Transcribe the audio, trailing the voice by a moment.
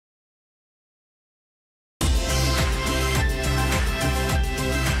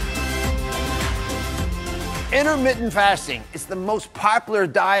Intermittent fasting. It's the most popular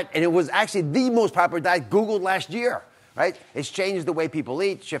diet, and it was actually the most popular diet Googled last year, right? It's changed the way people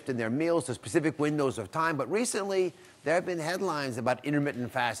eat, shifting their meals to specific windows of time. But recently, there have been headlines about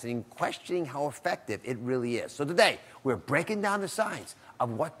intermittent fasting, questioning how effective it really is. So today, we're breaking down the science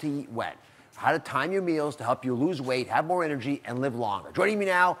of what to eat when, how to time your meals to help you lose weight, have more energy, and live longer. Joining me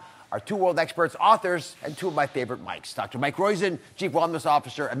now are two world experts, authors, and two of my favorite Mikes. Dr. Mike Roizen, Chief Wellness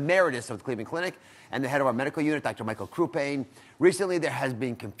Officer Emeritus of the Cleveland Clinic, and the head of our medical unit, Dr. Michael Crupain. Recently, there has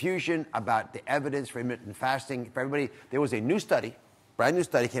been confusion about the evidence for intermittent fasting. For everybody, there was a new study, brand new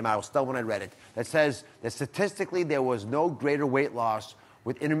study came out, I was stunned when I read it, that says that statistically there was no greater weight loss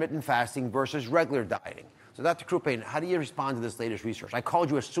with intermittent fasting versus regular dieting. So Dr. Crupain, how do you respond to this latest research? I called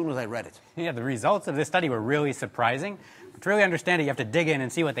you as soon as I read it. Yeah, the results of this study were really surprising. But to really understand it, you have to dig in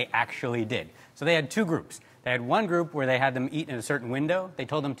and see what they actually did. So they had two groups. They had one group where they had them eat in a certain window. They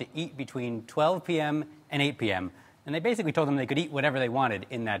told them to eat between 12 p.m. and 8 p.m. And they basically told them they could eat whatever they wanted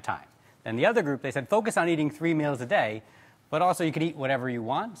in that time. Then the other group, they said, focus on eating 3 meals a day, but also you could eat whatever you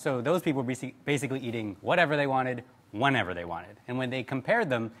want. So those people were basically eating whatever they wanted, whenever they wanted. And when they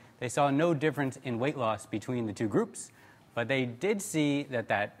compared them, they saw no difference in weight loss between the two groups. But they did see that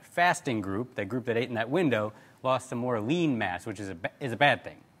that fasting group, that group that ate in that window, lost some more lean mass, which is a bad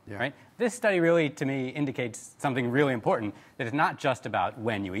thing. Yeah. Right? This study really, to me, indicates something really important, that it's not just about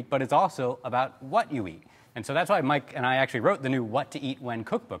when you eat, but it's also about what you eat. And so that's why Mike and I actually wrote the new What to Eat When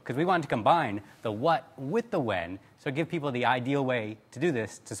cookbook, because we wanted to combine the what with the when, so give people the ideal way to do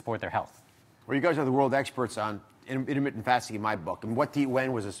this to support their health. Well, you guys are the world experts on intermittent fasting in my book. And What to Eat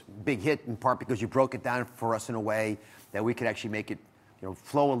When was a big hit, in part because you broke it down for us in a way that we could actually make it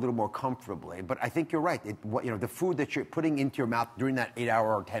flow a little more comfortably. But I think you're right. The food that you're putting into your mouth during that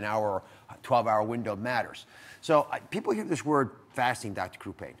 8-hour or 10-hour or 12-hour window matters. So people hear this word fasting, Dr.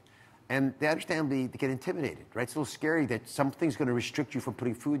 Crupain, and they understandably get intimidated, right? It's a little scary that something's going to restrict you from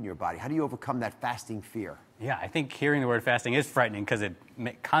putting food in your body. How do you overcome that fasting fear? Yeah, I think hearing the word fasting is frightening because it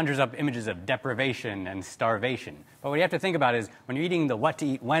conjures up images of deprivation and starvation. But what you have to think about is when you're eating the what to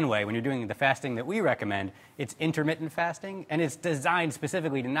eat when way, when you're doing the fasting that we recommend, it's intermittent fasting, and it's designed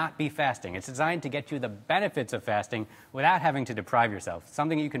specifically to not be fasting. It's designed to get you the benefits of fasting without having to deprive yourself,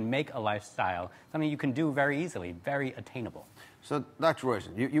 something you can make a lifestyle, something you can do very easily, very attainable. So, Dr.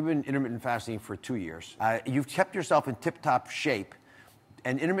 Roizen, you've been intermittent fasting for 2 years. You've kept yourself in tip-top shape,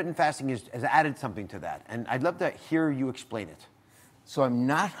 and intermittent fasting has added something to that. And I'd love to hear you explain it. So I'm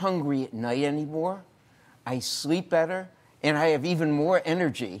not hungry at night anymore. I sleep better, and I have even more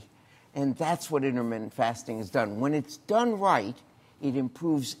energy. And that's what intermittent fasting has done. When it's done right, it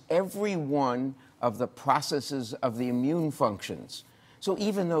improves every one of the processes of the immune functions. So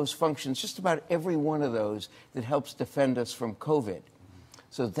even those functions, just about every one of those that helps defend us from COVID.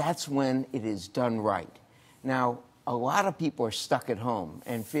 So that's when it is done right. Now, a lot of people are stuck at home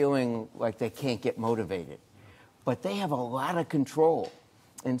and feeling like they can't get motivated, but they have a lot of control.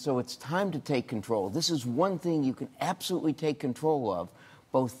 And so it's time to take control. This is one thing you can absolutely take control of,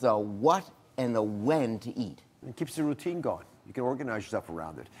 both the what and the when to eat. It keeps the routine going. You can organize yourself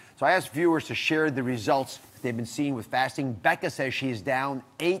around it. So I asked viewers to share the results they've been seeing with fasting. Becca says she's down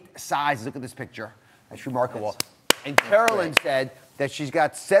 8 sizes. Look at this picture. That's remarkable. And Carolyn said that she's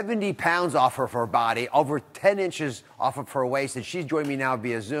got 70 pounds off of her body, over 10 inches off of her waist, and she's joining me now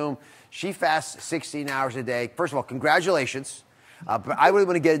via Zoom. She fasts 16 hours a day. First of all, congratulations. But I really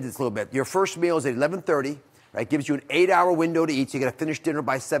want to get into this a little bit. Your first meal is at 11:30, right? Gives you an 8-hour window to eat, so you got to finish dinner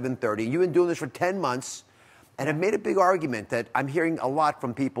by 7:30. You've been doing this for 10 months. And have made a big argument that I'm hearing a lot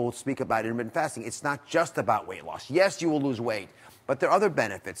from people speak about intermittent fasting. It's not just about weight loss. Yes, you will lose weight, but there are other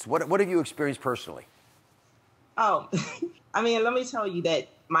benefits. What have you experienced personally? Oh, I mean, let me tell you that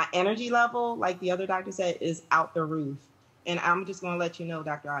my energy level, like the other doctor said, is out the roof. And I'm just going to let you know,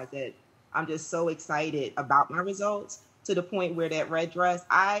 Dr. Oz, that I'm just so excited about my results to the point where that red dress,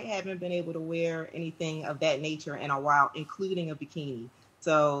 I haven't been able to wear anything of that nature in a while, including a bikini.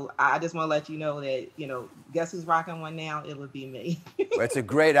 So I just want to let you know that, guess who's rocking one now? It would be me. Well, it's a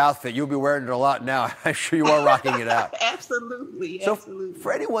great outfit. You'll be wearing it a lot now. I'm sure you are rocking it out. Absolutely. So absolutely.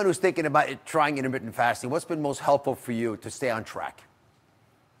 For anyone who's thinking about trying intermittent fasting, what's been most helpful for you to stay on track?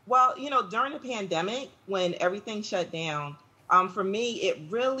 Well, during the pandemic, when everything shut down, for me, it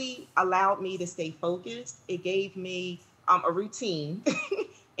really allowed me to stay focused. It gave me a routine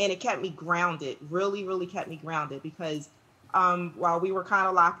and it kept me grounded, really, really kept me grounded because while we were kind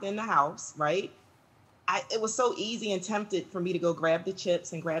of locked in the house, right? It was so easy and tempted for me to go grab the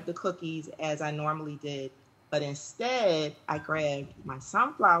chips and grab the cookies as I normally did. But instead, I grabbed my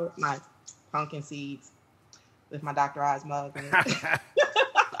pumpkin seeds with my Dr. Oz mug.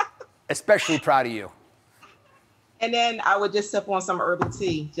 Especially proud of you. And then I would just sip on some herbal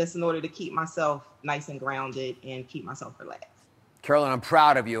tea just in order to keep myself nice and grounded and keep myself relaxed. Carolyn, I'm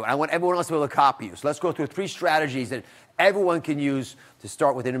proud of you, and I want everyone else to be able to copy you. So let's go through 3 strategies that everyone can use to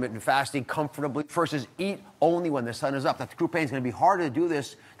start with intermittent fasting comfortably. First is eat only when the sun is up. Dr. Croupain, it's going to be harder to do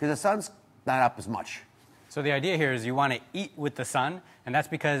this because the sun's not up as much. So the idea here is you want to eat with the sun, and that's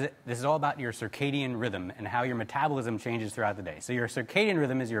because this is all about your circadian rhythm and how your metabolism changes throughout the day. So your circadian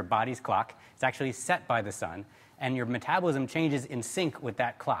rhythm is your body's clock. It's actually set by the sun, and your metabolism changes in sync with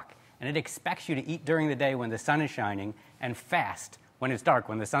that clock. And it expects you to eat during the day when the sun is shining and fast when it's dark,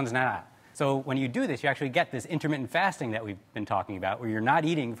 when the sun's not out. So when you do this, you actually get this intermittent fasting that we've been talking about, where you're not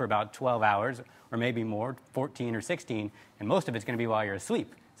eating for about 12 hours or maybe more, 14 or 16, and most of it's going to be while you're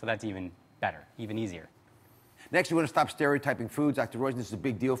asleep. So that's even better, even easier. Next, we want to stop stereotyping foods. Dr. Roizen, this is a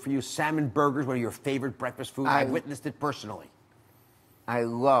big deal for you. Salmon burgers, one of your favorite breakfast foods. I've witnessed it personally. I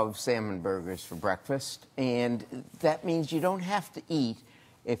love salmon burgers for breakfast, and that means you don't have to eat,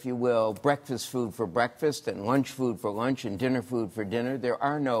 if you will, breakfast food for breakfast and lunch food for lunch and dinner food for dinner. There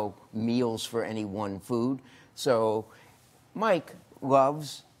are no meals for any one food. So Mike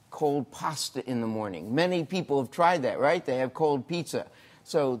loves cold pasta in the morning. Many people have tried that, right? They have cold pizza.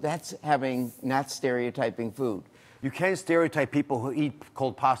 So that's having not stereotyping food. You can stereotype people who eat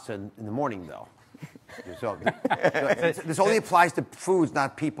cold pasta in the morning, though. So, this only applies to foods,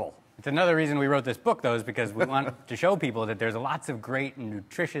 not people. It's another reason we wrote this book, though, is because we want to show people that there's lots of great and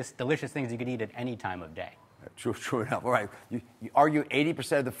nutritious, delicious things you could eat at any time of day. True enough. All right. You argue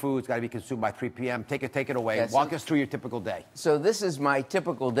 80% of the food's got to be consumed by 3 p.m. Take it away. Yes. Walk us through your typical day. So this is my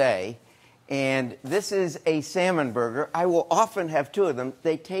typical day, and this is a salmon burger. I will often have 2 of them.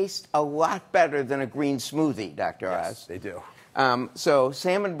 They taste a lot better than a green smoothie, Dr. Oz. Yes, they do. So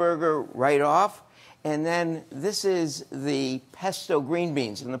salmon burger right off. And then this is the pesto green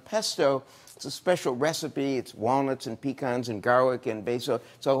beans. And the pesto, it's a special recipe. It's walnuts and pecans and garlic and basil.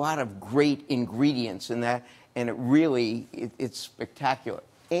 It's a lot of great ingredients in that. And it really, it's spectacular.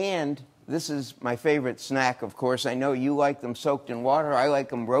 And this is my favorite snack, of course. I know you like them soaked in water. I like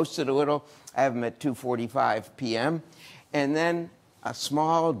them roasted a little. I have them at 2:45 p.m. And then a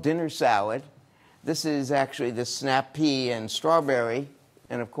small dinner salad. This is actually the snap pea and strawberry.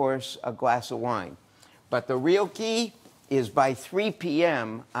 And, of course, a glass of wine. But the real key is by 3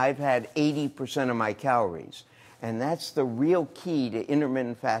 p.m., I've had 80% of my calories. And that's the real key to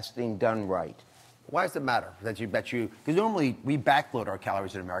intermittent fasting done right. Why does it matter that you, because normally we backload our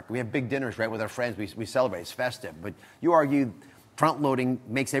calories in America. We have big dinners, right, with our friends. We celebrate. It's festive. But you argue front loading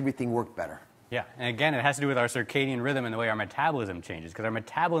makes everything work better. Yeah, and again, it has to do with our circadian rhythm and the way our metabolism changes, because our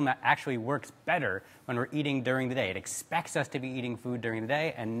metabolism actually works better when we're eating during the day. It expects us to be eating food during the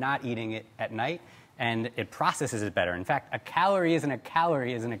day and not eating it at night, and it processes it better. In fact, a calorie isn't a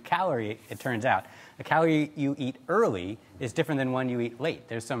calorie, it turns out. A calorie you eat early is different than one you eat late.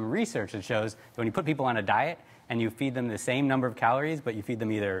 There's some research that shows that when you put people on a diet and you feed them the same number of calories, but you feed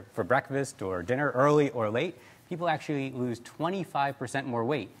them either for breakfast or dinner, early or late, people actually lose 25% more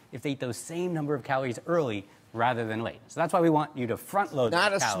weight if they eat those same number of calories early rather than late. So that's why we want you to front load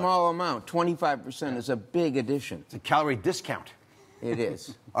Not a calories. small amount. 25% is a big addition. It's a calorie discount. It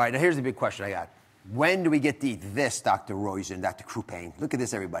is. All right, now here's the big question I got. When do we get to eat this, Dr. Roizen, Dr. Croupain? Look at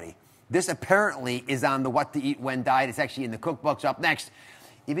this, everybody. This apparently is on the What to Eat When diet. It's actually in the cookbooks. Up next,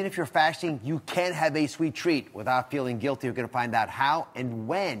 even if you're fasting, you can have a sweet treat without feeling guilty. We're going to find out how and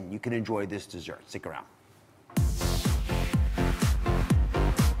when you can enjoy this dessert. Stick around.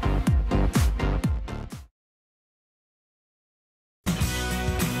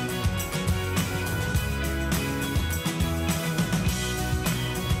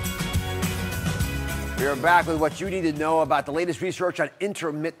 We're back with what you need to know about the latest research on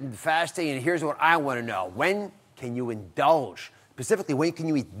intermittent fasting, and here's what I want to know. When can you indulge? Specifically, when can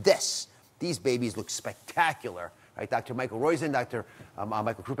you eat this? These babies look spectacular. Right, Dr. Michael Roizen, Dr.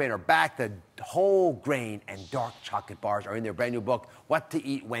 Michael Croupain are back. The whole grain and dark chocolate bars are in their brand new book, What to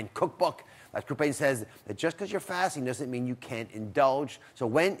Eat When Cookbook. Dr. Croupain says that just because you're fasting doesn't mean you can't indulge. So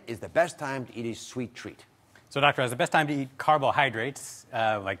when is the best time to eat a sweet treat? So, Dr. Oz, the best time to eat carbohydrates,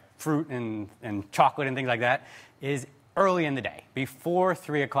 like fruit and chocolate and things like that, is early in the day, before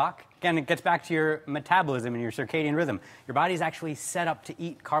 3 o'clock. Again, it gets back to your metabolism and your circadian rhythm. Your body's actually set up to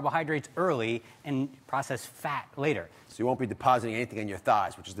eat carbohydrates early and process fat later. So you won't be depositing anything in your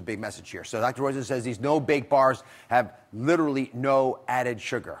thighs, which is the big message here. So Dr. Roizen says these no-bake bars have literally no added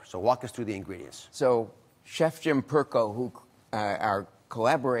sugar. So walk us through the ingredients. So Chef Jim Perko, who our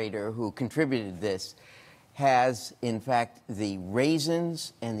collaborator who contributed this, has, in fact, the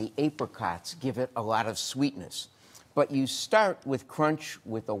raisins and the apricots give it a lot of sweetness. But you start with crunch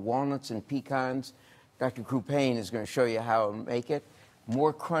with the walnuts and pecans, Dr. Croupain is going to show you how to make it.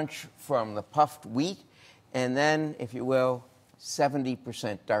 More crunch from the puffed wheat, and then, if you will,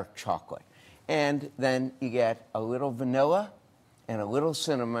 70% dark chocolate. And then you get a little vanilla and a little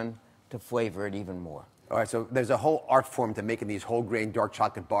cinnamon to flavor it even more. All right, so there's a whole art form to making these whole grain dark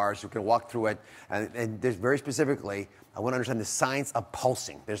chocolate bars. You can walk through it, and there's very specifically, I want to understand the science of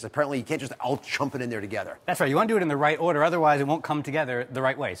pulsing. There's apparently, you can't just all chump it in there together. That's right. You want to do it in the right order, otherwise it won't come together the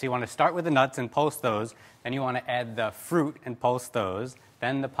right way. So you want to start with the nuts and pulse those, then you want to add the fruit and pulse those,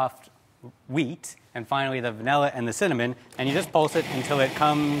 then the puffed wheat, and finally the vanilla and the cinnamon, and you just pulse it until it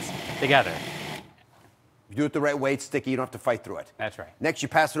comes together. You do it the right way, it's sticky, you don't have to fight through it. That's right. Next, you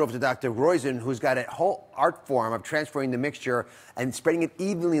pass it over to Dr. Roizen, who's got a whole art form of transferring the mixture and spreading it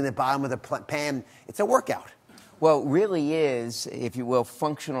evenly in the bottom of the pan. It's a workout. Well, it really is, if you will,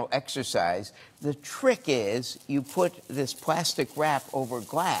 functional exercise. The trick is you put this plastic wrap over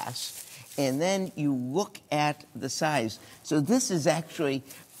glass, and then you look at the size. So this is actually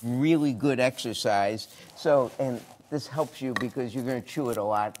really good exercise. So, and this helps you because you're going to chew it a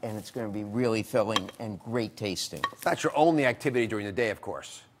lot, and it's going to be really filling and great tasting. It's not your only activity during the day, of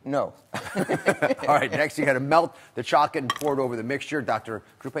course. No. All right, next you got to melt the chocolate and pour it over the mixture. Dr.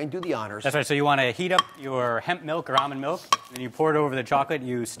 Croupain, do the honors. That's right. So you want to heat up your hemp milk or almond milk, then you pour it over the chocolate,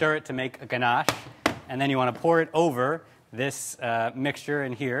 you stir it to make a ganache, and then you want to pour it over this mixture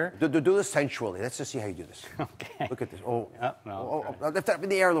in here. Do this sensually. Let's just see how you do this. Okay. Look at this. Lift it up in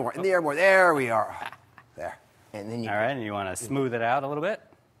the air more. In the air more. There we are. There. And then you all right, and you want to smooth it out a little bit.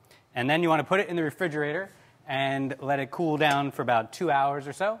 And then you want to put it in the refrigerator and let it cool down for about 2 hours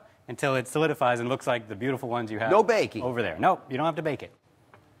or so until it solidifies and looks like the beautiful ones you have. No baking. Over there. No, you don't have to bake it.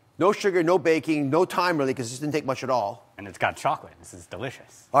 No sugar, no baking, no time really, because this didn't take much at all. And it's got chocolate. This is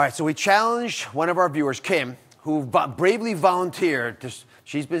delicious. All right, so we challenged one of our viewers, Kim, who bravely volunteered.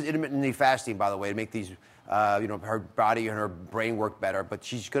 She's been intermittently fasting, by the way, to make these, her body and her brain work better. But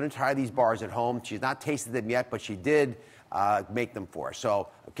she's going to try these bars at home. She's not tasted them yet, but she did make them for us. So,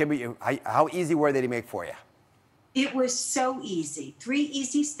 Kim, how easy were they to make for you? It was so easy. 3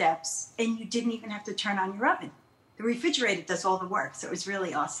 easy steps, and you didn't even have to turn on your oven. The refrigerator does all the work, so it was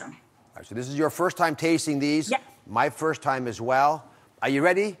really awesome. All right, so this is your first time tasting these. Yeah. My first time as well. Are you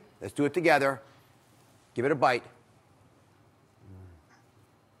ready? Let's do it together. Give it a bite.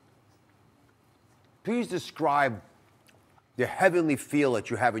 Please describe the heavenly feel that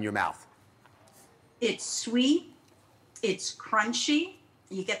you have in your mouth. It's sweet. It's crunchy.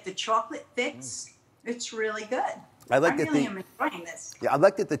 You get the chocolate fix. It's really good. I really am enjoying this. Yeah, I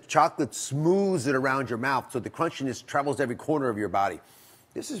like that the chocolate smooths it around your mouth so the crunchiness travels every corner of your body.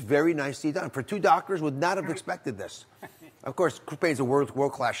 This is very nicely done. For 2 doctors, would not have expected this. Of course, Croupain's a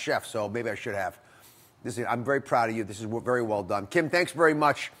world-class chef, so maybe I should have. I'm very proud of you. This is very well done. Kim, thanks very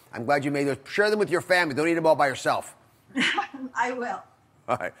much. I'm glad you made those. Share them with your family. Don't eat them all by yourself. I will.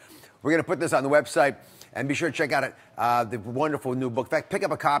 All right. We're going to put this on the website. And be sure to check out the wonderful new book. In fact, pick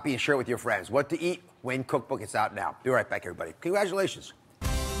up a copy and share it with your friends. What to Eat When Cookbook. It's out now. Be right back, everybody. Congratulations.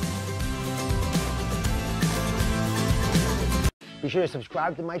 Be sure to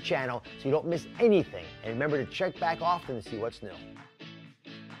subscribe to my channel so you don't miss anything. And remember to check back often to see what's new.